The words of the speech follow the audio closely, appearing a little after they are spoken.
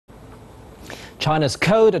China's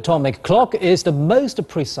Code atomic clock is the most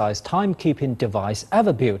precise timekeeping device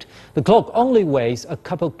ever built. The clock only weighs a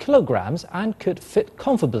couple kilograms and could fit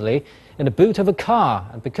comfortably in the boot of a car.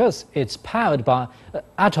 And because it's powered by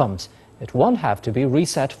atoms, it won't have to be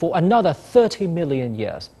reset for another 30 million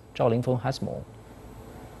years. Zhao Lingfeng has more.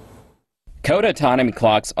 Code atomic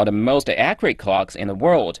clocks are the most accurate clocks in the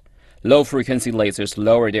world. Low-frequency lasers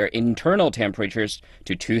lower their internal temperatures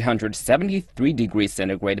to 273 degrees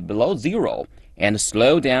centigrade below zero and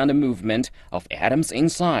slow down the movement of atoms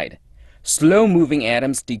inside. Slow-moving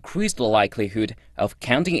atoms decrease the likelihood of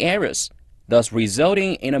counting errors, thus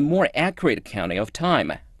resulting in a more accurate counting of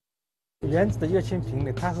time.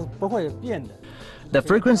 The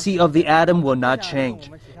frequency of the atom will not change.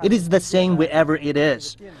 It is the same wherever it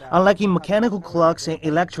is. Unlike in mechanical clocks and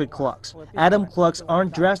electric clocks, atom clocks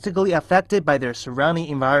aren't drastically affected by their surrounding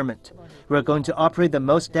environment. We're going to operate the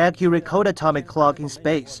most accurate code atomic clock in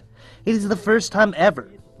space. It is the first time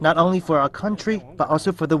ever, not only for our country, but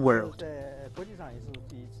also for the world.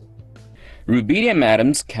 Rubidium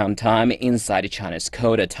atoms count time inside China's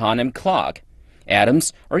code atomic clock.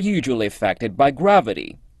 Atoms are usually affected by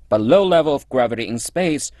gravity, but low level of gravity in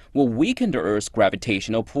space will weaken the Earth's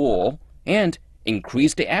gravitational pull and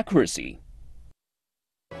increase the accuracy.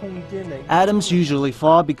 Atoms usually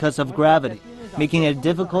fall because of gravity, making it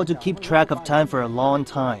difficult to keep track of time for a long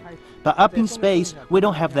time. But up in space, we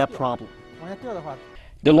don't have that problem.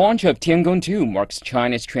 The launch of Tiangong 2 marks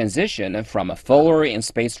China's transition from a follower in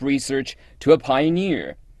space research to a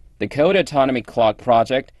pioneer. The Code Atomic Clock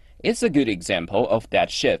project is a good example of that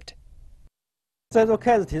shift. The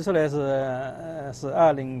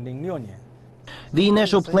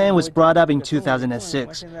initial plan was brought up in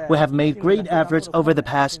 2006. We have made great efforts over the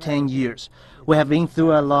past 10 years. We have been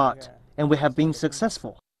through a lot, and we have been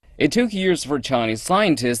successful. It took years for Chinese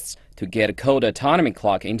scientists to get a code atomic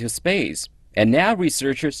clock into space, and now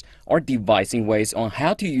researchers are devising ways on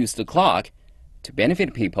how to use the clock to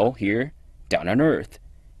benefit people here down on Earth.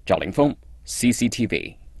 Zhao Lingfeng,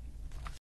 CCTV.